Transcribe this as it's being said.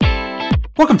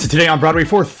Welcome to Today on Broadway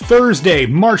for Thursday,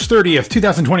 March 30th,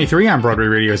 2023. I'm Broadway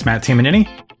Radio's Matt Tamanini.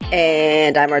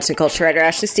 And I'm arts and culture writer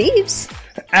Ashley Steves.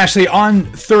 Ashley, on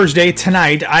Thursday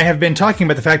tonight, I have been talking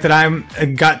about the fact that I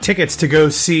got tickets to go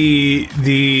see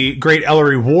the great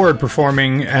Ellery Ward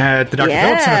performing at the Dr.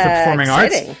 Phillips Center for Performing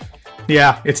Arts.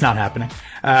 Yeah, it's not happening.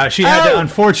 She had to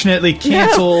unfortunately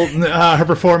cancel her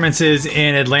performances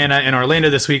in Atlanta and Orlando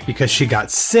this week because she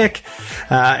got sick,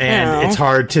 and it's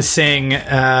hard to sing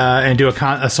and do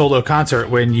a solo concert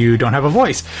when you don't have a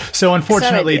voice. So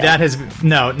unfortunately, that has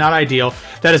not ideal.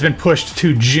 That has been pushed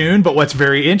to June. But what's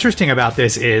very interesting about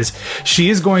this is she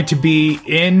is going to be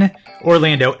in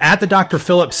Orlando at the Dr.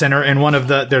 Phillips Center in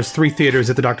there's 3 theaters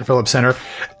at the Dr. Phillips Center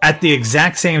at the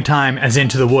exact same time as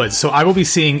Into the Woods. So I will be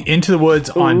seeing Into the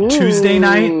Woods on Tuesday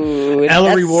night,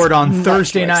 Ellery Ward on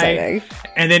Thursday night,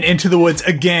 and then Into the Woods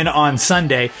again on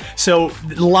Sunday. So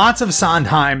lots of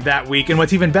Sondheim that week. And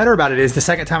what's even better about it is the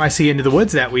second time I see Into the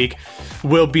Woods that week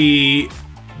will be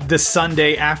the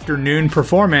Sunday afternoon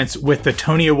performance with the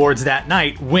Tony Awards that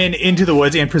night, when Into the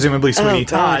Woods and presumably Sweeney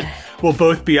Todd will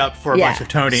both be up for a bunch of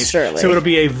Tonys. Surely. So it'll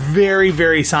be a very,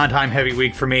 very Sondheim heavy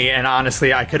week for me. And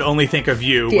honestly, I could only think of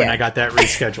you when I got that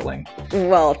rescheduling.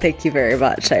 Well, thank you very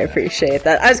much. I appreciate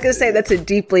that. I was going to say that's a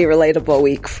deeply relatable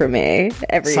week for me.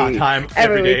 Sondheim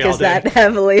every day, week is that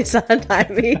heavily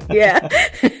Sondheim-y. Yeah.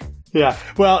 Yeah.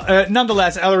 Well,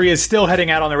 nonetheless, Ellery is still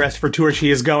heading out on the rest of her tour. She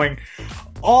is going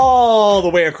all the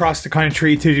way across the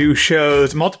country to do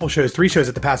shows, multiple shows, 3 shows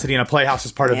at the Pasadena Playhouse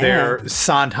as part of their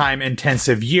Sondheim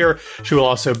intensive year. She will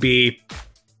also be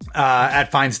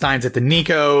at Feinstein's at the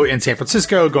Nico in San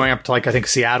Francisco, going up to I think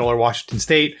Seattle or Washington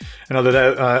State and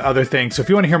other things. So if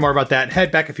you want to hear more about that,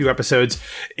 head back a few episodes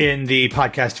in the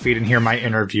podcast feed and hear my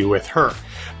interview with her.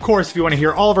 Of course, if you want to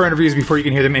hear all of our interviews before you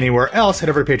can hear them anywhere else, head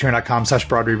over to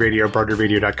patreon.com/Broadway Radio,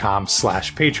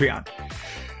 broadwayradio.com/Patreon.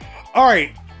 All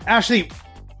right, Ashley,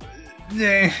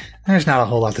 there's not a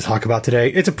whole lot to talk about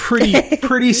today. It's a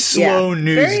pretty slow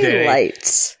news day.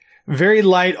 Very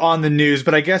light on the news,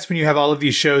 but I guess when you have all of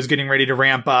these shows getting ready to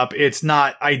ramp up, it's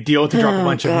not ideal to drop a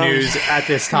bunch of news at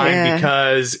this time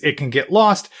because it can get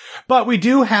lost. But we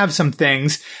do have some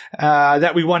things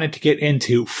that we wanted to get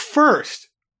into. First,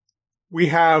 we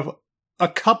have a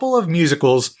couple of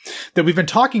musicals that we've been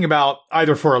talking about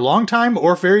either for a long time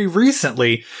or very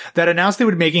recently that announced they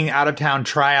would be making out-of-town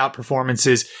tryout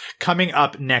performances coming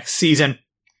up next season.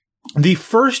 The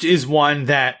first is one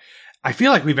that I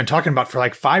feel like we've been talking about for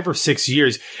like 5 or 6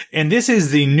 years, and this is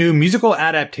the new musical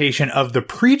adaptation of The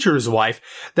Preacher's Wife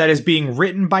that is being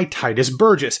written by Titus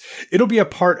Burgess. It'll be a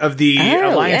part of the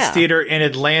Alliance Theater in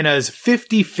Atlanta's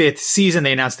 55th season.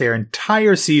 They announced their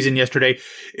entire season yesterday.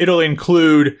 It'll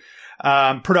include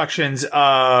productions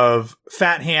of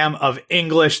Fat Ham, of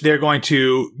English. They're going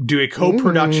to do a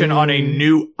co-production on a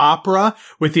new opera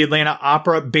with the Atlanta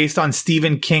Opera based on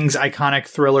Stephen King's iconic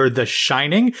thriller, The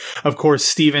Shining. Of course,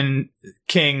 Stephen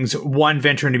King's one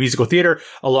venture into musical theater,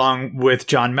 along with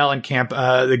John Mellencamp,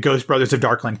 the Ghost Brothers of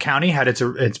Darkland County, had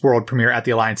its world premiere at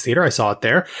the Alliance Theater. I saw it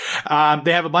there.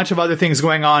 They have a bunch of other things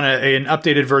going on, an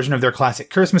updated version of their classic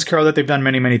Christmas Carol that they've done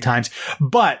many, many times.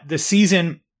 But the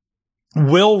season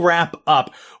will wrap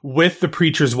up with The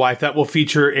Preacher's Wife. That will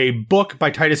feature a book by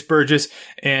Titus Burgess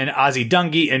and Ozzie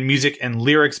Dungy and music and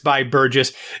lyrics by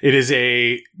Burgess. It is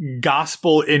a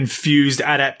gospel-infused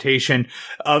adaptation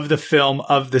of the film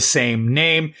of the same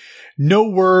name. No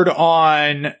word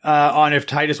on if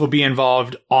Titus will be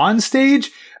involved on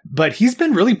stage, but he's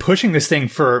been really pushing this thing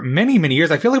for many, many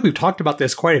years. I feel like we've talked about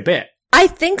this quite a bit. I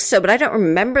think so, but I don't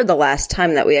remember the last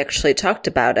time that we actually talked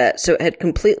about it, so it had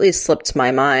completely slipped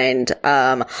my mind.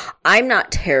 I'm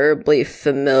not terribly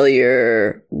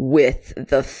familiar with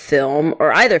the film,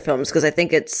 or either films, because I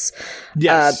think it's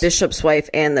Bishop's Wife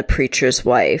and The Preacher's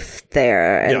Wife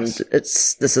there, and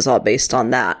this is all based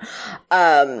on that.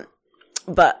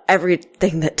 But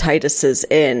everything that Titus is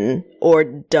in or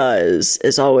does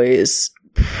is always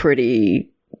pretty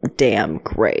damn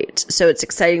great. So it's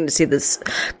exciting to see this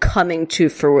coming to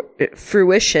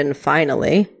fruition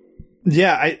finally.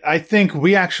 Yeah, I think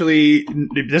we actually,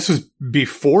 this was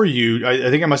before you.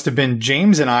 I think it must have been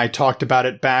James and I talked about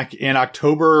it back in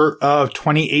October of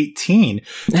 2018.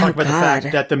 Talked about the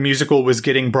fact that the musical was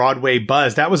getting Broadway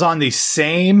buzz. That was on the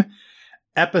same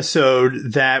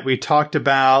episode that we talked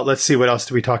about. Let's see, what else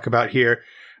do we talk about here?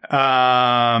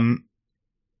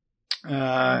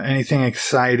 Anything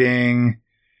exciting?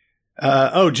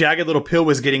 Jagged Little Pill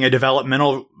was getting a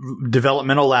developmental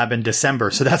lab in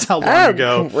December. So that's how long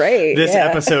ago this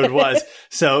episode was.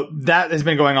 So that has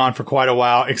been going on for quite a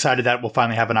while. Excited that we'll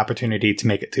finally have an opportunity to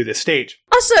make it to this stage.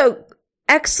 Also,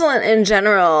 excellent in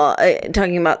general.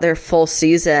 Talking about their full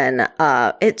season,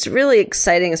 it's really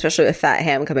exciting, especially with Fat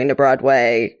Ham coming to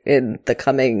Broadway in the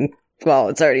coming. Well,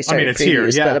 it's already started. It's here,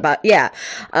 yeah.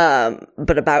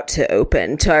 But about to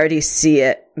open, to already see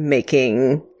it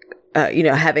making,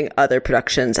 having other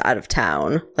productions out of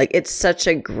town. Like, it's such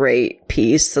a great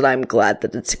piece that I'm glad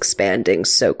that it's expanding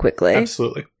so quickly.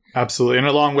 Absolutely. And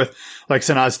along with, like,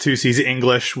 Sanaz Tusi's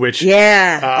English, which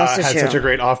also had such a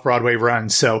great off-Broadway run.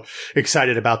 So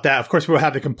excited about that. Of course, we'll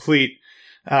have the complete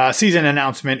season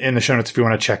announcement in the show notes if you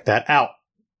want to check that out.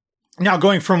 Now,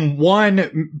 going from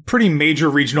one pretty major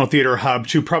regional theater hub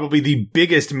to probably the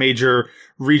biggest major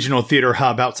regional theater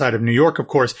hub outside of New York, of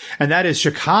course, and that is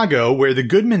Chicago, where the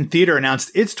Goodman Theater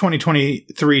announced its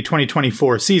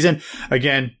 2023-2024 season.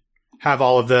 Again, have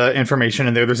all of the information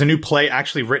in there. There's a new play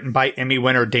actually written by Emmy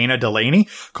winner Dana Delaney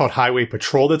called Highway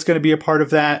Patrol that's going to be a part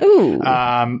of that. Ooh.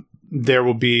 There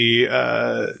will be,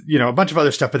 a bunch of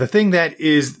other stuff. But the thing that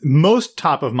is most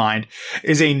top of mind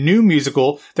is a new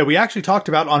musical that we actually talked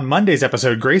about on Monday's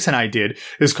episode. Grace and I did.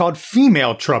 Is called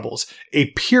Female Troubles,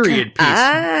 a period piece.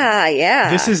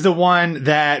 Yeah. This is the one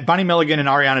that Bonnie Milligan and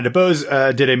Ariana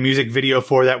DeBose did a music video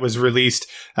for that was released,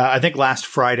 I think last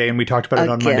Friday. And we talked about it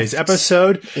on Monday's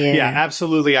episode. Yeah,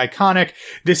 absolutely iconic.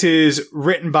 This is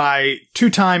written by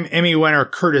two-time Emmy winner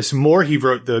Curtis Moore. He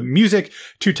wrote the music.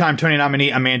 Two-time Tony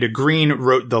nominee Amanda Green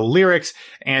wrote the lyrics,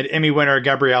 and Emmy winner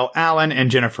Gabrielle Allen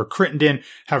and Jennifer Crittenden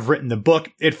have written the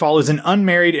book. It follows an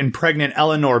unmarried and pregnant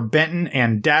Eleanor Benton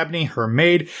and Dabney, her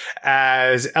maid,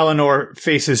 as Eleanor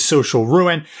faces social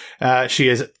ruin. She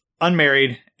is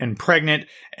unmarried and pregnant,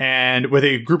 and with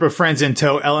a group of friends in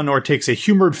tow, Eleanor takes a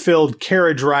humor-filled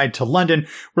carriage ride to London,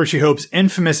 where she hopes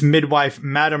infamous midwife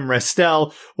Madame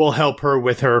Restel will help her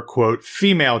with her, quote,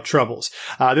 female troubles.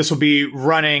 This will be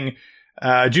running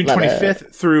June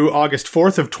 25th through August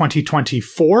 4th of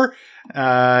 2024.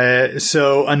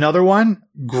 So another one,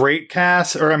 great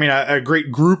cast, a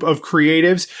great group of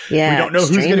creatives. Yeah, we don't know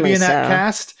who's going to be in that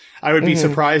cast. I would be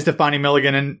surprised if Bonnie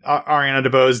Milligan and Ariana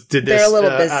DeBose did this. They're a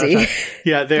little busy.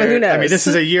 Yeah, who knows? this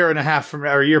is a year and a half from,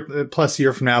 or a year plus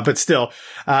year from now, but still,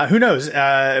 who knows?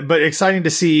 But exciting to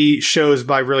see shows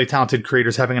by really talented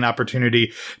creators having an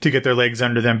opportunity to get their legs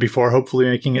under them before hopefully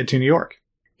making it to New York.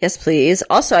 Yes, please.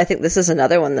 Also, I think this is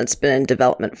another one that's been in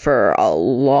development for a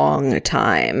long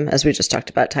time, as we just talked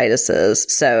about Titus's.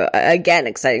 So, again,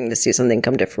 exciting to see something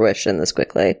come to fruition this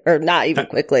quickly. Or not even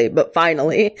quickly, but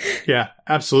finally. Yeah,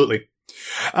 absolutely.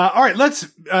 All right, let's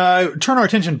turn our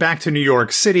attention back to New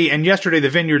York City. And yesterday, the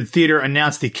Vineyard Theater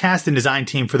announced the cast and design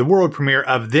team for the world premiere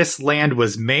of This Land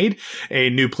Was Made,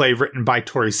 a new play written by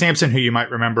Tori Sampson, who you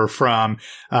might remember from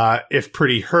If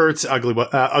Pretty Hurts,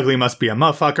 Ugly Must Be a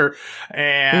Motherfucker.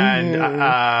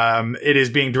 And it is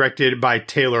being directed by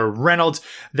Taylor Reynolds.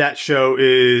 That show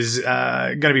is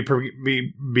going to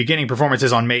be beginning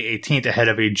performances on May 18th ahead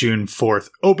of a June 4th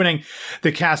opening.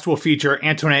 The cast will feature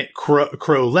Antoinette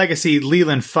Crow Legacy,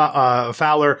 Leland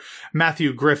Fowler,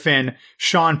 Matthew Griffin,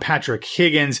 Sean Patrick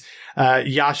Higgins,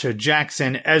 Yasha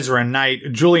Jackson, Ezra Knight,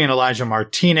 Julian Elijah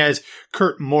Martinez,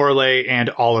 Kurt Morley, and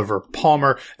Oliver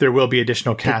Palmer. There will be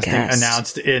additional casting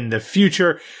announced in the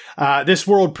future. This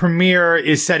world premiere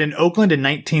is set in Oakland in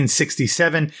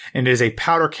 1967 and is a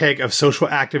powder keg of social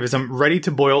activism ready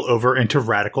to boil over into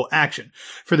radical action.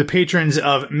 For the patrons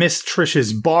of Miss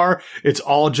Trish's Bar, it's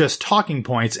all just talking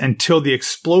points until the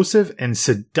explosive and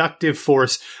seductive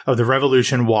force of the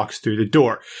revolution walks through the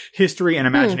door. History and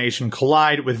imagination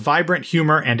collide with vibrant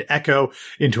humor and echo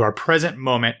into our present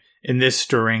moment in this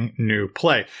stirring new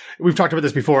play. We've talked about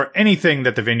this before. Anything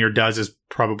that the Vineyard does is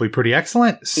probably pretty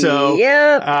excellent. So,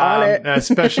 on it.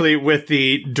 especially with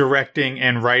the directing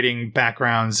and writing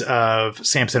backgrounds of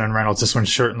Sampson and Reynolds, this one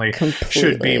certainly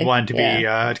should be one to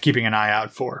be keeping an eye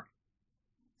out for.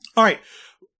 All right.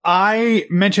 I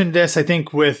mentioned this, I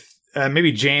think, with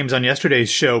maybe James on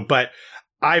yesterday's show, but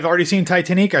I've already seen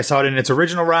Titanic. I saw it in its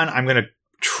original run. I'm going to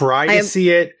try to see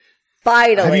it.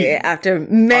 Finally, after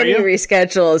many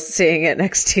reschedules, seeing it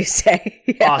next Tuesday.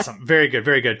 Awesome. Very good.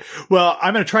 Very good. Well,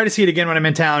 I'm going to try to see it again when I'm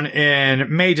in town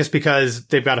in May, just because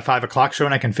they've got a 5:00 show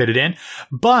and I can fit it in.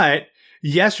 But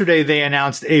yesterday they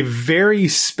announced a very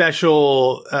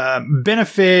special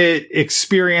benefit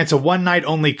experience, a one-night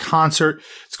only concert.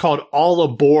 It's called All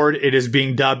Aboard. It is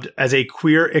being dubbed as a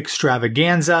queer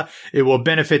extravaganza. It will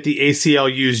benefit the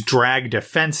ACLU's Drag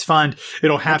Defense Fund.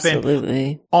 It'll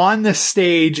happen on the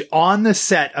stage, on the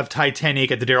set of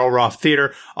Titanic at the Darryl Roth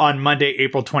Theater on Monday,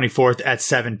 April 24th at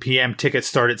 7 p.m. Tickets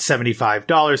start at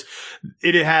 $75.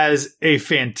 It has a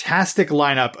fantastic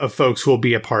lineup of folks who will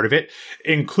be a part of it,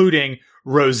 including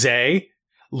Rosé,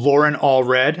 Lauren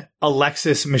Allred,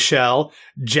 Alexis Michelle,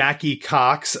 Jackie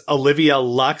Cox, Olivia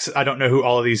Lux. I don't know who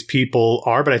all of these people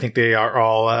are, but I think they are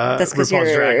all RuPaul's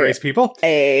Drag Race people.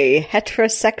 A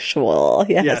heterosexual.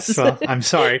 Yes. Well, I'm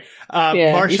sorry.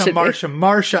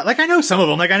 Marsha. Like, I know some of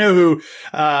them. Like, I know who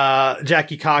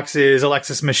Jackie Cox is,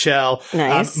 Alexis Michelle.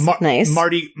 Nice.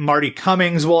 Marty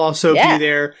Cummings will also be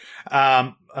there.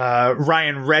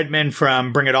 Ryan Redmond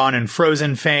from Bring It On and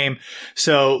Frozen fame.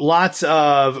 So lots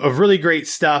of really great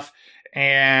stuff.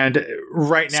 And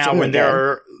right now, when there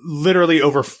are literally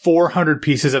over 400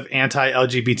 pieces of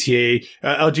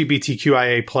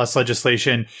LGBTQIA plus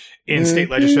legislation in state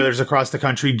legislatures across the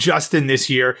country just in this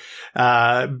year,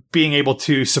 being able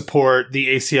to support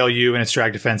the ACLU and its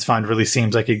Drag Defense Fund really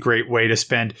seems like a great way to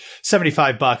spend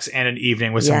 $75 and an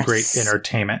evening with some great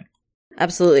entertainment.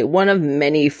 Absolutely. One of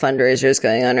many fundraisers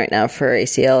going on right now for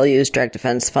ACLU's Drag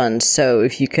Defense Fund. So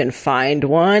if you can find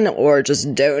one or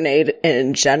just donate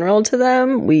in general to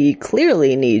them, we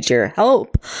clearly need your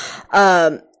help.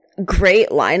 Great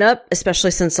lineup,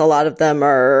 especially since a lot of them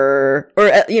are,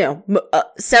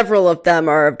 several of them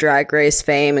are of Drag Race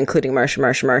fame, including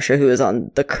Marsha, who is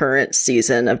on the current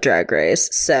season of Drag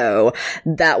Race. So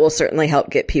that will certainly help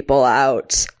get people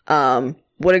out.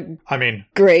 What a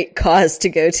great cause to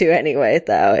go to anyway,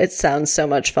 though. It sounds so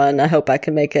much fun. I hope I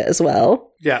can make it as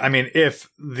well. Yeah, I mean, if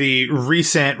the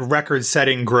recent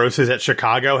record-setting grosses at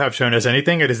Chicago have shown us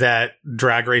anything, it is that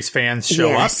Drag Race fans show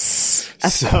up.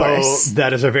 Of course.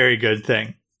 That is a very good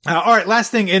thing. All right,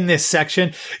 last thing in this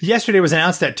section. Yesterday was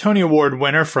announced that Tony Award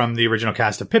winner from the original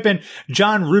cast of Pippin,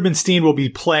 John Rubinstein, will be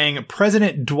playing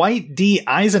President Dwight D.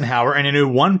 Eisenhower in a new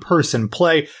one-person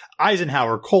play,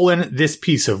 Eisenhower: This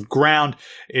Piece of Ground.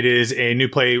 It is a new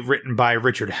play written by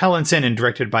Richard Hellenson and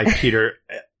directed by Peter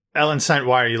Ellenstein.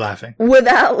 Why are you laughing?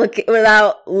 Without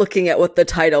looking at what the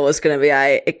title was going to be,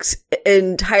 I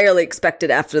entirely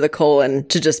expected after the colon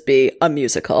to just be a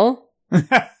musical.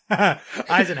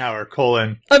 Eisenhower: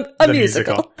 a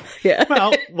musical. Yeah.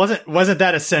 Well, wasn't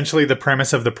that essentially the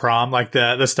premise of the prom, like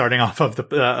the starting off of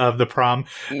the prom?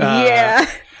 Yeah.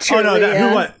 Truly,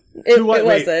 Who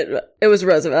wasn't. It was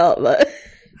Roosevelt, but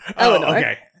Eleanor.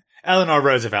 Okay. Eleanor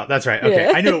Roosevelt. That's right. Okay.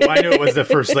 Yeah. I knew it was the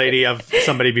first lady of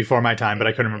somebody before my time, but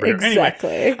I couldn't remember her.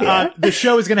 Exactly. Anyway, yeah. The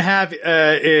show is going to have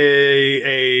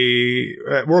a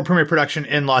world premiere production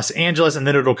in Los Angeles, and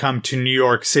then it'll come to New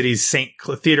York City's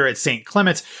Theater at St.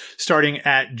 Clement's starting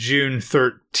on June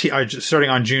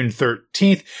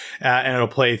 13th, and it'll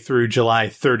play through July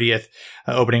 30th.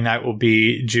 Opening night will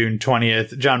be June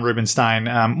 20th. John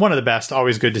Rubinstein, one of the best.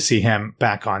 Always good to see him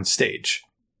back on stage.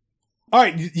 All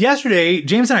right. Yesterday,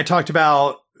 James and I talked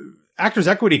about Actors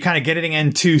Equity kind of getting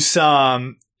into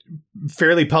some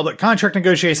fairly public contract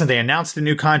negotiations. They announced a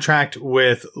new contract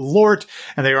with Lort,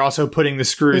 and they are also putting the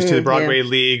screws to the Broadway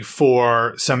League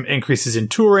for some increases in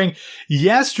touring.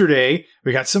 Yesterday,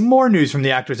 we got some more news from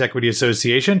the Actors Equity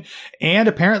Association, and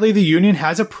apparently the union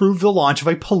has approved the launch of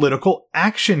a political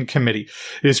action committee.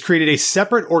 It has created a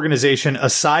separate organization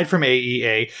aside from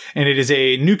AEA, and it is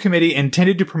a new committee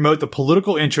intended to promote the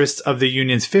political interests of the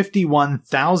union's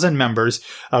 51,000 members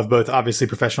of both obviously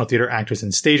professional theater actors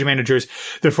and stage managers.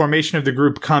 The formation of the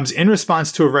group comes in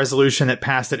response to a resolution that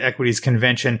passed at Equity's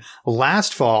convention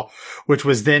last fall, which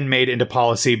was then made into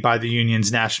policy by the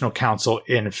union's National Council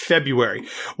in February.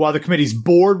 While the committee's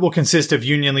board will consist of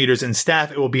union leaders and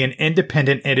staff, it will be an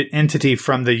independent entity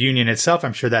from the union itself.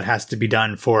 I'm sure that has to be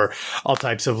done for all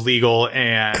types of legal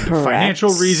and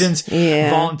financial reasons. Yeah.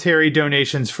 Voluntary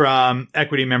donations from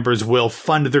Equity members will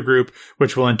fund the group,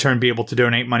 which will in turn be able to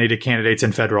donate money to candidates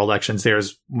in federal elections.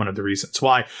 There's one of the reasons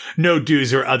why. No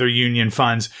dues or other union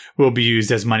funds will be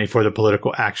used as money for the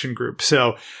political action group.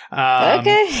 So,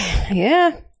 okay.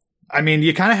 Yeah. I mean,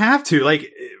 you kind of have to.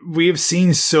 Like, we have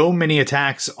seen so many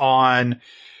attacks on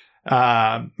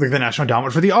like the National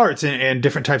Endowment for the Arts and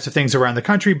different types of things around the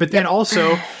country. But then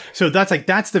also, so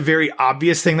that's the very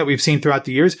obvious thing that we've seen throughout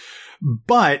the years.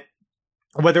 But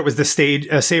whether it was the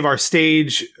Save Our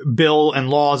Stage bill and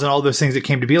laws and all those things that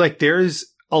came to be, like, there's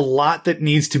a lot that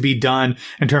needs to be done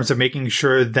in terms of making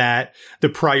sure that the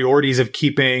priorities of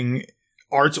keeping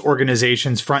arts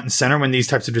organizations front and center when these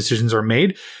types of decisions are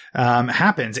made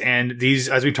happens. And these,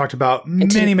 as we've talked about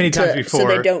many times before, so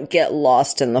they don't get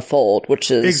lost in the fold,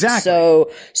 which is exactly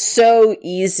so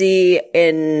easy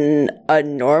in a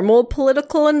normal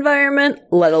political environment,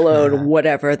 let alone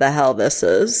whatever the hell this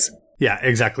is. Yeah,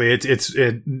 exactly.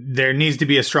 There needs to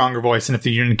be a stronger voice, and if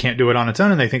the union can't do it on its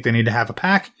own and they think they need to have a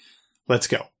pack, let's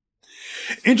go.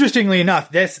 Interestingly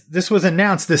enough, this was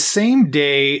announced the same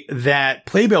day that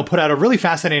Playbill put out a really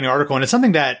fascinating article, and it's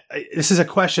something that this is a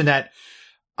question that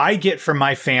I get from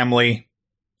my family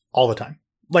all the time.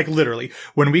 like literally,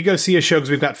 when we go see a show, because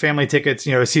we've got family tickets,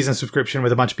 a season subscription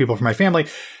with a bunch of people from my family,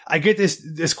 I get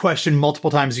this question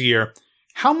multiple times a year.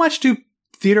 How much do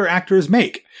theater actors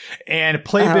make? And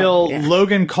Playbill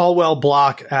Logan Caldwell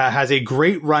Block has a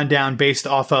great rundown based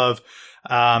off of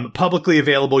publicly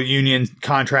available union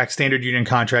contracts, standard union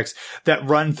contracts that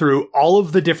run through all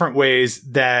of the different ways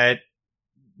that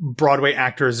Broadway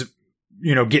actors,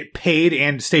 get paid,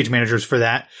 and stage managers for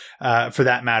that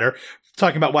matter.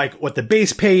 Talking about like what the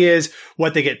base pay is,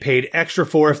 what they get paid extra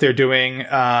for if they're doing,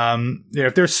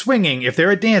 if they're swinging, if they're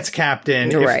a dance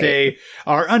captain, if they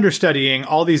are understudying,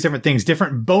 all these different things,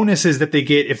 different bonuses that they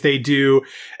get if they do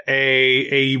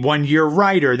a 1 year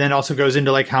writer. Then also goes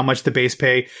into like how much the base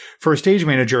pay for a stage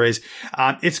manager is.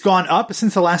 It's gone up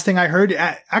since the last thing I heard.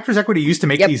 Actors Equity used to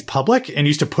make these public and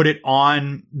used to put it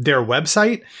on their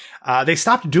website. They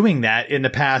stopped doing that in the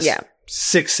past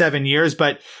 6-7 years,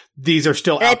 but these are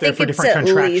still out there for different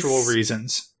contractual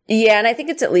reasons. Yeah, and I think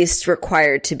it's at least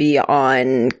required to be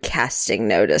on casting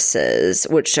notices,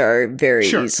 which are very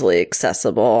easily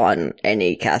accessible on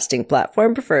any casting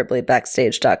platform, preferably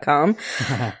backstage.com.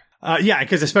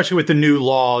 Because especially with the new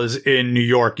laws in New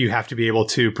York, you have to be able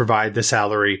to provide the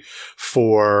salary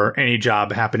for any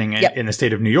job happening in the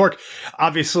state of New York.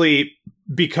 Obviously,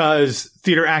 because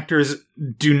theater actors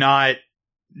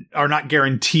are not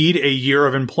guaranteed a year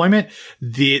of employment.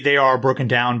 They are broken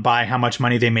down by how much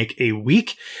money they make a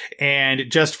week.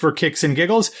 And just for kicks and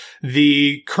giggles,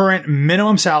 the current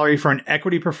minimum salary for an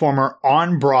equity performer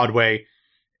on Broadway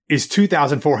is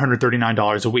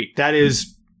 $2,439 a week. That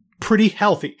is pretty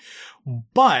healthy.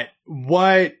 But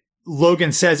what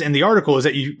Logan says in the article is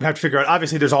that you have to figure out,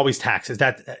 obviously there's always taxes.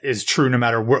 That is true no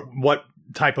matter what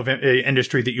type of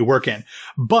industry that you work in.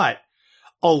 But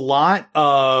a lot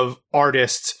of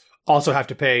artists also have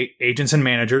to pay agents and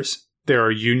managers. There are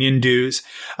union dues,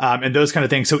 and those kind of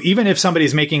things. So even if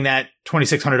somebody's making that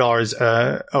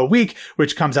 $2,600 a week,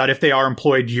 which comes out if they are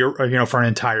employed for an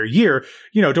entire year,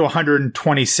 to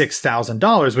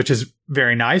 $126,000, which is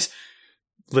very nice.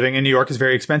 Living in New York is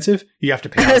very expensive. You have to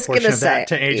pay a portion of that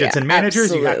to agents and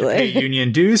managers. Absolutely. You have to pay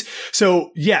union dues.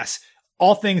 So yes,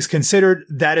 all things considered,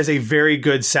 that is a very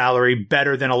good salary,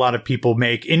 better than a lot of people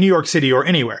make in New York City or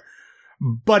anywhere.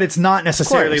 But it's not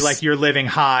necessarily like you're living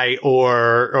high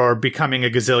or becoming a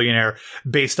gazillionaire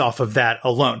based off of that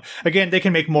alone. Again, they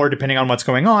can make more depending on what's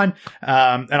going on,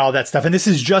 and all that stuff. And this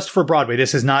is just for Broadway.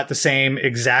 This is not the same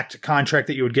exact contract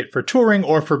that you would get for touring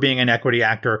or for being an equity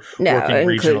actor working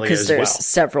regionally because there's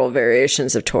several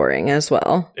variations of touring as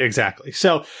well. Exactly.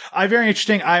 So, very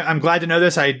interesting. I'm glad to know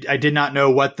this. I did not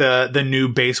know what the new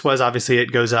base was. Obviously,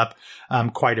 it goes up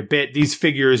quite a bit. These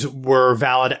figures were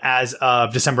valid as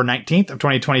of December 19th of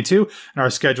 2022 and are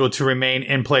scheduled to remain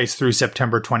in place through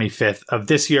September 25th of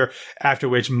this year, after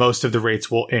which most of the rates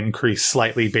will increase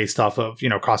slightly based off of,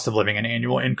 cost of living and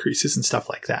annual increases and stuff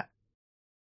like that.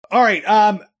 All right.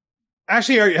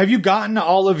 Ashley, have you gotten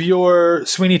all of your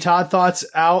Sweeney Todd thoughts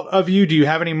out of you? Do you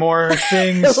have any more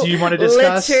things you want to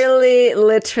discuss?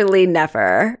 Literally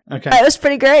never. Okay. It was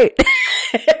pretty great.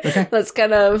 Okay.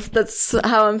 That's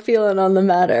how I'm feeling on the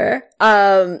matter.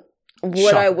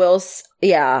 What I will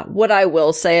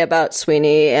say about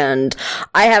Sweeney, and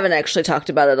I haven't actually talked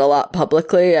about it a lot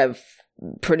publicly. I've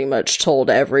pretty much told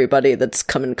everybody that's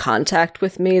come in contact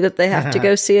with me that they have to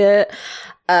go see it.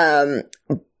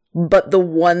 But the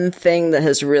one thing that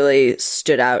has really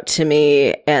stood out to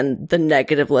me, and the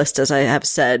negative list, as I have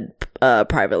said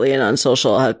privately and on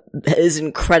social, is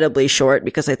incredibly short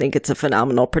because I think it's a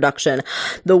phenomenal production.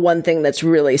 The one thing that's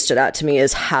really stood out to me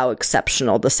is how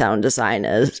exceptional the sound design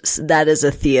is. That is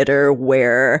a theater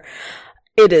where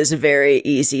it is very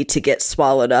easy to get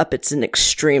swallowed up. It's an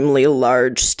extremely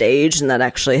large stage, and that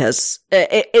actually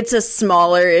it's a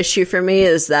smaller issue for me,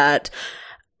 is that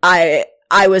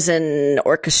I was in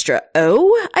Orchestra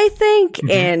O, I think,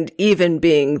 and even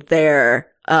being there,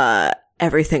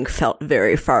 everything felt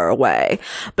very far away.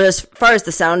 But as far as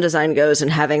the sound design goes,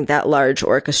 and having that large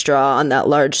orchestra on that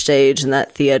large stage in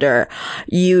that theater,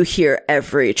 you hear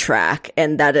every track,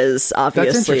 and that is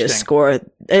obviously a score.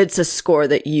 It's a score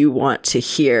that you want to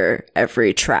hear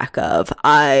every track of.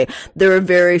 There were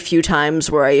very few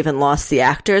times where I even lost the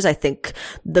actors. I think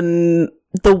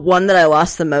the one that I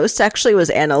lost the most actually was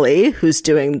Anna Lee, who's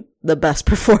doing the best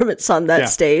performance on that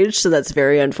stage. So that's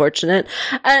very unfortunate.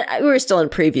 And we were still in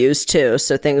previews too,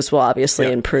 so things will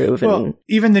obviously improve. Well,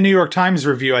 even the New York Times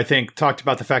review, I think, talked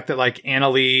about the fact that like Anna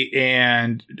Lee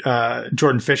and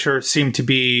Jordan Fisher seemed to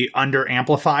be under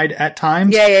amplified at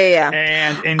times. Yeah.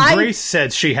 And Grace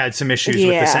said she had some issues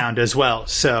with the sound as well.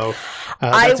 So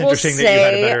that's interesting that you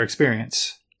had a better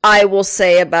experience. I will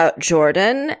say about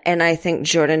Jordan, and I think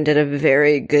Jordan did a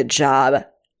very good job,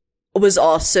 was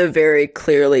also very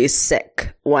clearly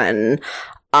sick when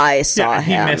I saw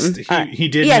him. He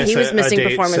did. Yeah, miss he was a missing date,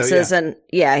 performances, so, and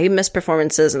he missed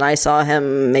performances, and I saw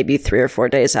him maybe 3 or 4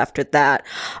 days after that.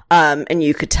 And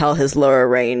you could tell his lower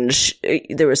range,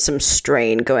 there was some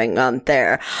strain going on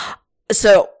there.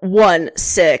 So, one,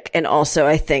 sick, and also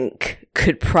I think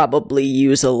could probably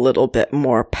use a little bit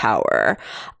more power.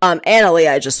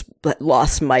 Annalie, I just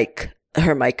lost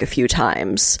her mic a few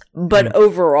times. But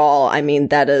overall, I mean,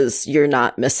 you're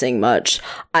not missing much.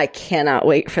 I cannot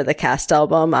wait for the cast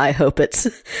album. I hope it's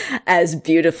as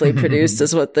beautifully produced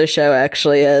as what the show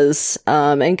actually is.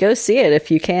 And go see it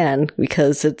if you can,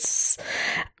 because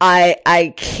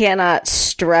I cannot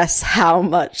stress how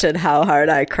much and how hard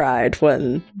I cried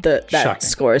when that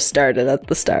score started at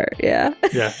the start. Yeah.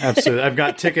 Yeah, absolutely. I've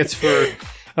got tickets for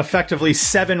effectively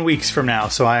 7 weeks from now,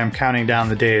 so I am counting down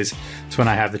the days to when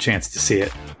I have the chance to see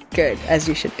it. Good, as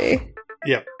you should be.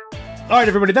 Yep. All right,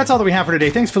 everybody, that's all that we have for today.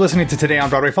 Thanks for listening to Today on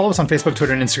Broadway. Follow us on Facebook,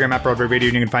 Twitter, and Instagram at Broadway Radio,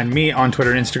 and you can find me on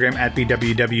Twitter and Instagram at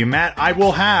BWWMatt. I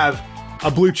will have a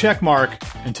blue check mark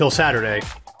until Saturday,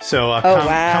 so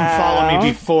come follow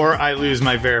me before I lose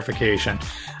my verification.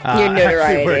 Your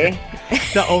notoriety.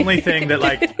 The only thing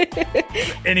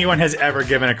that anyone has ever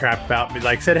given a crap about me,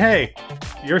 said, "Hey,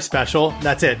 you're special."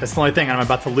 That's it. That's the only thing. I'm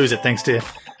about to lose it thanks to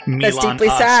Milan. That's deeply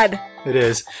sad. It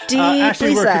is. Deeply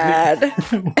Ashley, sad.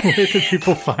 Where can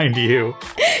people find you?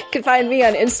 You can find me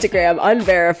on Instagram,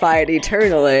 unverified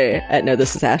eternally, at No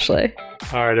This Is Ashley.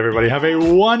 All right, everybody. Have a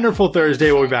wonderful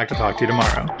Thursday. We'll be back to talk to you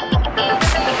tomorrow.